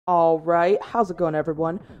Alright, how's it going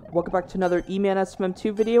everyone? Welcome back to another E-Man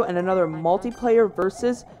SMM2 video and another multiplayer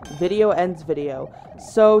versus video ends video.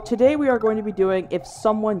 So today we are going to be doing if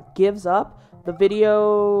someone gives up, the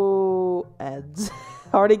video ends.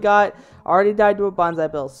 already died to a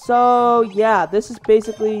bonsai bill. So yeah, this is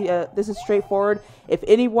basically, this is straightforward. If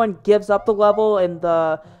anyone gives up the level in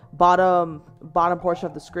the bottom portion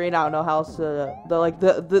of the screen, I don't know how else to,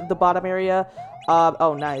 the bottom area.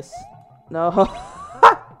 Oh nice. No.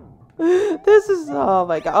 This is, oh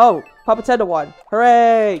my god. Oh, Puppetendo won.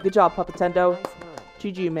 Hooray! Good job, Puppetendo.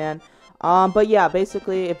 GG, man. But yeah,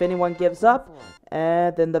 basically, if anyone gives up,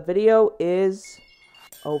 and then the video is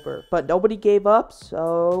over. But nobody gave up,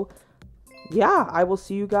 so yeah, I will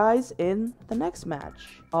see you guys in the next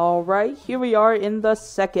match. Alright, here we are in the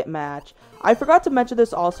second match. I forgot to mention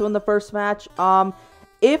this also in the first match.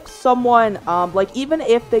 If someone, even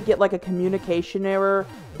if they get, like, a communication error,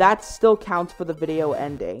 that still counts for the video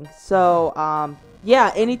ending. So,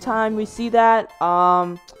 yeah, anytime we see that,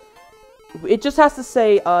 it just has to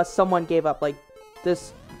say, someone gave up, like,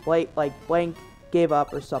 blank gave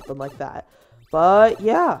up or something like that. But,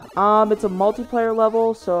 yeah, it's a multiplayer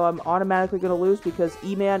level, so I'm automatically gonna lose because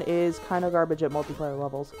E-Man is kind of garbage at multiplayer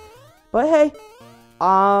levels. But, hey,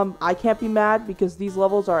 I can't be mad because these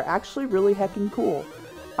levels are actually really heckin' cool.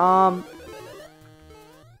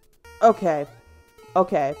 Okay.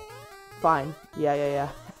 Fine. Yeah.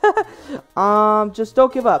 Just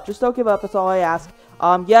don't give up. Just don't give up. That's all I ask.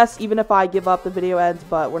 Yes, even if I give up, the video ends,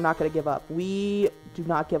 but we're not gonna give up. We do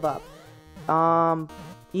not give up.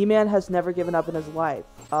 E-Man has never given up in his life.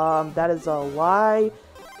 That is a lie.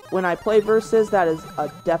 When I play versus, that is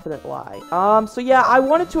a definite lie. So yeah, I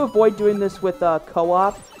wanted to avoid doing this with,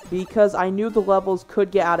 co-op, because I knew the levels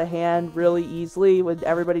could get out of hand really easily when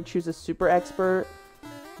everybody chooses super expert.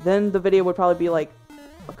 Then the video would probably be like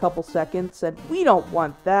a couple seconds, and we don't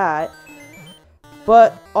want that.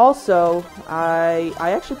 But also, I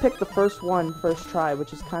actually picked the first try,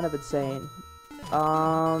 which is kind of insane.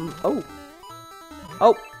 Oh,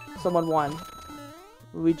 someone won.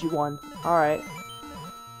 Luigi won. Alright.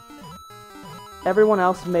 Everyone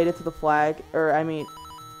else made it to the flag, or at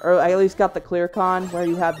least got the clear con, where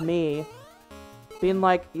you have me being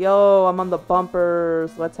like, yo, I'm on the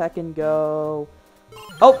bumpers, let's heckin' go.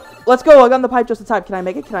 Oh, let's go, I got on the pipe just in time. Can I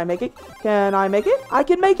make it? Can I make it? Can I make it? I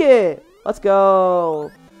can make it! Let's go.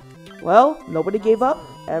 Well, nobody gave up,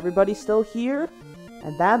 everybody's still here,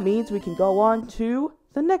 and that means we can go on to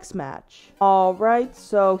the next match. Alright,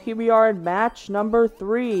 so here we are in match number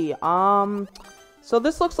 3. So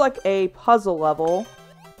this looks like a puzzle level.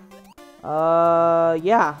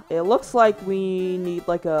 Yeah, it looks like we need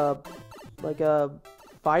like a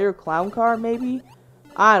fire clown car, maybe?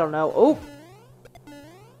 I don't know. Oh!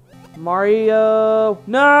 Mario!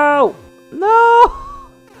 No! No!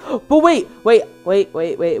 But wait!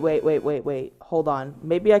 Hold on.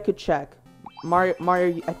 Maybe I could check.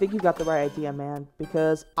 Mario, I think you got the right idea, man.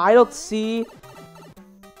 Because I don't see...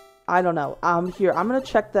 I don't know. Here, I'm gonna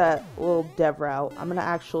check that little dev route. I'm gonna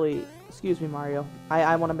actually... Excuse me, Mario.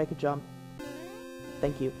 I want to make a jump.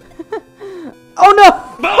 Thank you. Oh, no!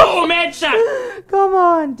 Boom! Headshot! Come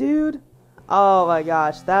on, dude. Oh, my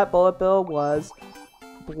gosh. That bullet bill was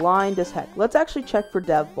blind as heck. Let's actually check for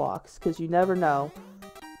dev blocks, because you never know.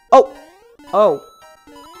 Oh!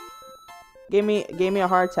 Gave me a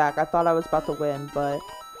heart attack. I thought I was about to win, but...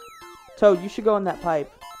 Toad, you should go in that pipe.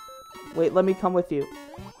 Wait, let me come with you.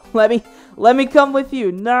 Let me come with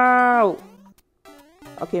you. No.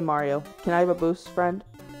 Okay, Mario. Can I have a boost, friend?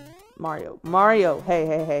 Mario.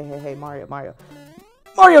 Hey, Mario,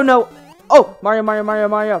 no. Oh,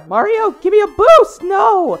 Mario, give me a boost.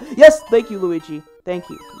 No. Yes, thank you, Luigi. Thank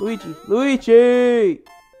you. Luigi.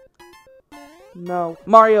 No.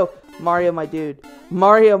 Mario, my dude.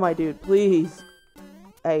 Please.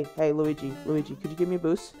 Hey, Luigi, could you give me a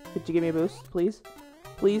boost? Please?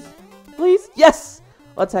 Yes!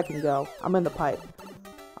 Let's heckin' go. I'm in the pipe.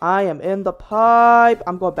 I'm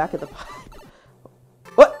going back in the pipe.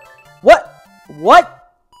 What?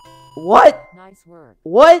 Nice work.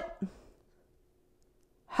 What?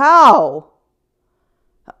 How?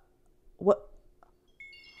 What?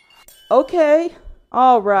 Okay.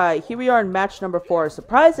 Alright, here we are in match number 4.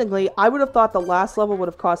 Surprisingly, I would have thought the last level would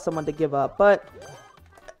have caused someone to give up, but...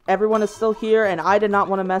 Everyone is still here, and I did not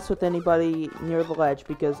want to mess with anybody near the ledge,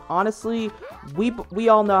 because honestly, we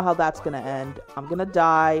all know how that's gonna end. I'm gonna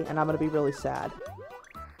die, and I'm gonna be really sad.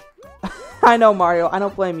 I know, Mario, I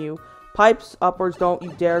don't blame you. Pipes upwards, don't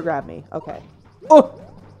you dare grab me. Okay. Oh!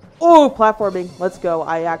 Oh, platforming. Let's go.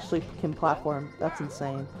 I actually can platform. That's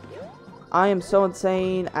insane. I am so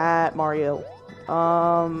insane at Mario.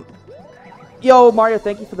 Yo, Mario,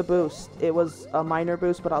 thank you for the boost. It was a minor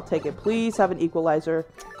boost, but I'll take it. Please have an equalizer.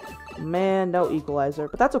 Man, no equalizer.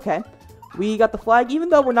 But that's okay. We got the flag, even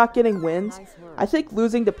though we're not getting wins. I think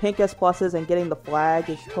losing to pink S pluses and getting the flag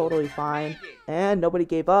is totally fine. And nobody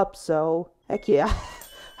gave up, so heck yeah.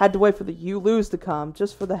 Had to wait for the you lose to come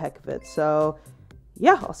just for the heck of it. So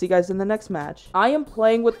yeah, I'll see you guys in the next match. I am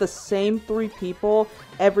playing with the same 3 people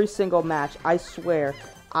every single match, I swear.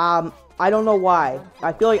 I don't know why.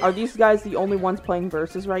 I feel like, are these guys the only ones playing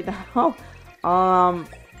versus right now?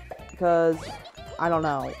 Because I don't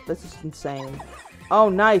know. This is insane. Oh,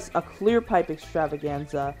 nice. A clear pipe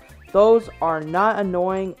extravaganza. Those are not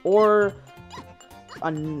annoying or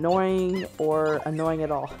annoying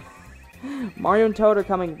at all. Mario and Toad are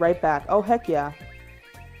coming right back. Oh, heck yeah.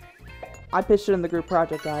 I pitched it in the group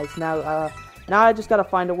project, guys. Now I just gotta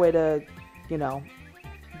find a way to, you know,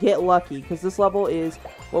 get lucky. Because this level is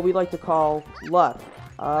what we like to call luck.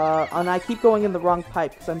 And I keep going in the wrong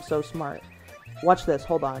pipe because I'm so smart. Watch this.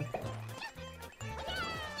 Hold on.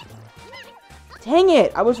 Dang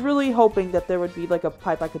it! I was really hoping that there would be like a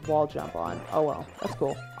pipe I could wall jump on. Oh well, that's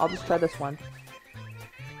cool. I'll just try this one.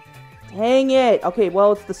 Dang it! Okay,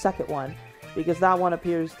 well it's the second one. Because that one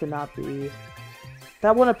appears to not be...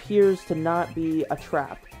 That one appears to not be a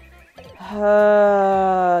trap.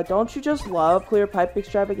 Don't you just love clear pipe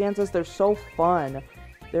extravaganzas? They're so fun.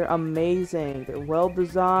 They're amazing. They're well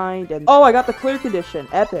designed and... Oh, I got the clear condition.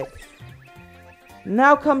 Epic.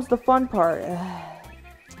 Now comes the fun part.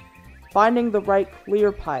 Finding the right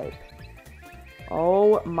clear pipe.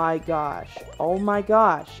 Oh my gosh. Oh my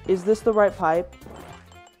gosh. Is this the right pipe?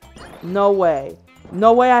 No way.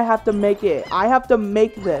 No way I have to make it. I have to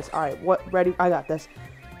make this. Alright, what? Ready? I got this.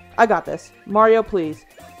 I got this. Mario, please.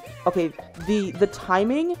 Okay, the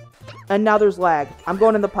timing, and now there's lag. I'm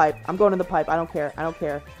going in the pipe. I'm going in the pipe. I don't care. I don't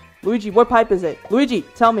care. Luigi, what pipe is it? Luigi,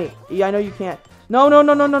 tell me. Yeah, I know you can't. No, no,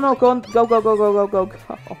 no, no, no, no. Go, go, go, go, go, go, go,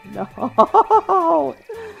 go. No.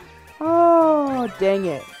 Oh, dang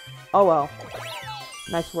it. Oh, well.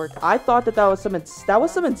 Nice work. I thought that was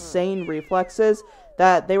some insane reflexes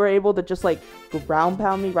that they were able to just, like, ground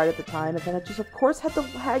pound me right at the time. And then it just, of course, had the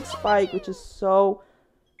lag spike, which is so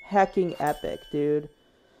hecking epic, dude.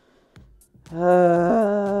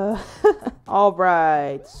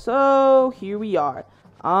 Alright. So, here we are.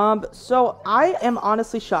 So, I am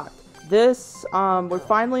honestly shocked. This, we're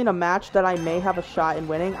finally in a match that I may have a shot in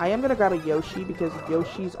winning. I am gonna grab a Yoshi because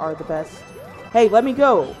Yoshis are the best. Hey, let me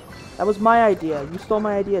go. That was my idea. You stole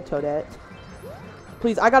my idea, Toadette.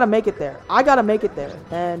 Please, I gotta make it there. I gotta make it there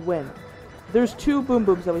and win. There's 2 Boom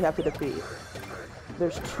Booms that we have to defeat.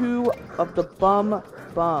 There's 2 of the bums.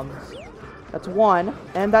 That's 1,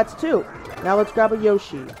 and that's 2. Now let's grab a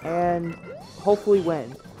Yoshi and hopefully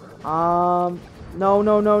win. No, no,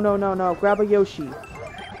 no, no, no, no. Grab a Yoshi.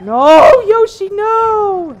 No, Yoshi,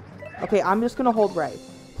 no! Okay, I'm just gonna hold right.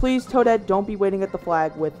 Please, Toadette, don't be waiting at the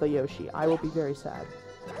flag with the Yoshi. I will be very sad.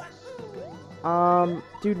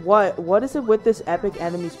 Dude, what is it with this epic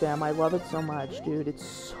enemy spam? I love it so much, dude. It's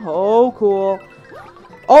so cool.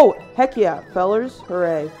 Oh, heck yeah, fellers.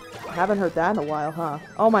 Hooray. I haven't heard that in a while, huh?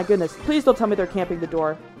 Oh my goodness. Please don't tell me they're camping the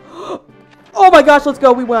door. Oh my gosh, let's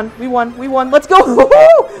go. We won. We won. We won. Let's go.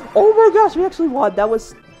 Oh my gosh, we actually won. That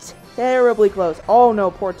was terribly close. Oh no,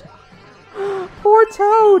 poor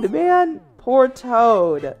Toad, man. Poor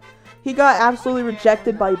Toad. He got absolutely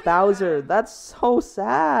rejected by Bowser. That's so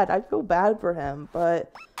sad. I feel bad for him,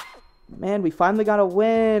 but man, we finally got a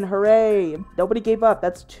win. Hooray. Nobody gave up.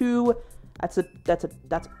 That's 2.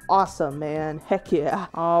 That's awesome, man. Heck yeah.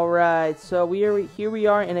 All right. So here we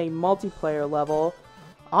are in a multiplayer level.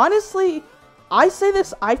 Honestly, I say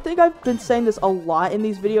this, I think I've been saying this a lot in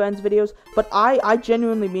these video ends videos, but I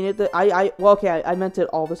genuinely mean it. That well, okay, I meant it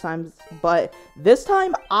all the time, but this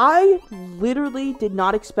time, I literally did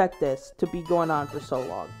not expect this to be going on for so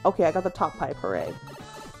long. Okay, I got the top pipe, hooray.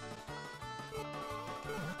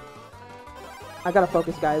 I gotta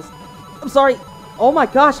focus, guys. I'm sorry. Oh my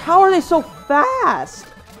gosh, how are they so fast?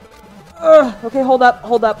 Ugh. Okay, hold up.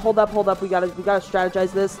 We gotta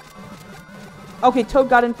strategize this. Okay, Toad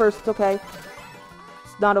got in first, it's okay.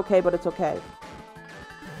 Not okay, but it's okay.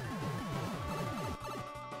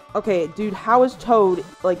 Okay, dude, how is Toad,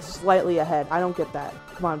 like, slightly ahead? I don't get that.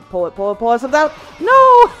 Come on, pull us out.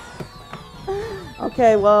 No!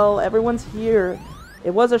 Okay, well, everyone's here.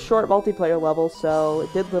 It was a short multiplayer level, so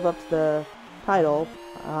it did live up to the title.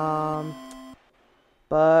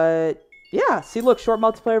 But, yeah, see, look, short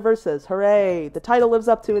multiplayer versus. Hooray! The title lives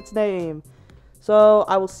up to its name. So,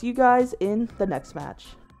 I will see you guys in the next match.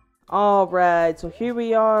 Alright, so here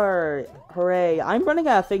we are. Hooray. I'm running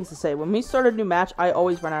out of things to say. When we start a new match, I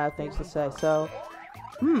always run out of things to say. So,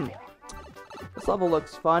 This level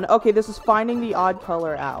looks fun. Okay, this is finding the odd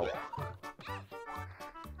color out.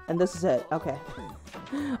 And this is it. Okay.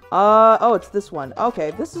 Oh, it's this one. Okay,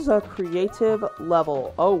 this is a creative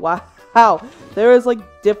level. Oh, wow. There is, like,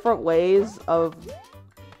 different ways of...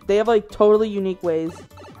 They have, like, totally unique ways.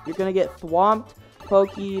 You're gonna get thwomped,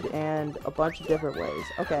 pokeyed, and a bunch of different ways.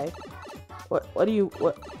 Okay. What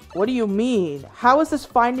do you mean? How is this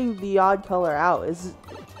finding the odd color out?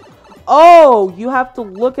 Oh, you have to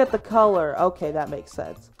look at the color. Okay, that makes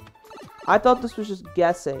sense. I thought this was just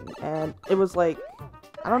guessing, and it was like...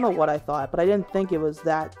 I don't know what I thought, but I didn't think it was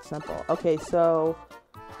that simple. Okay, so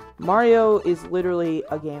Mario is literally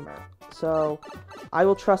a gamer, so I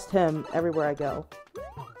will trust him everywhere I go.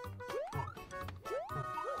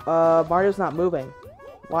 Mario's not moving.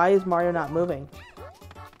 Why is Mario not moving?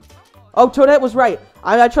 Oh, Toadette was right.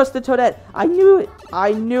 I trusted Toadette. I knew it.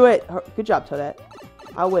 I knew it. Good job, Toadette.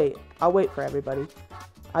 I'll wait. I'll wait for everybody.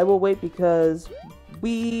 I will wait because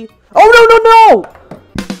we... Oh, no, no,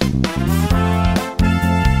 no!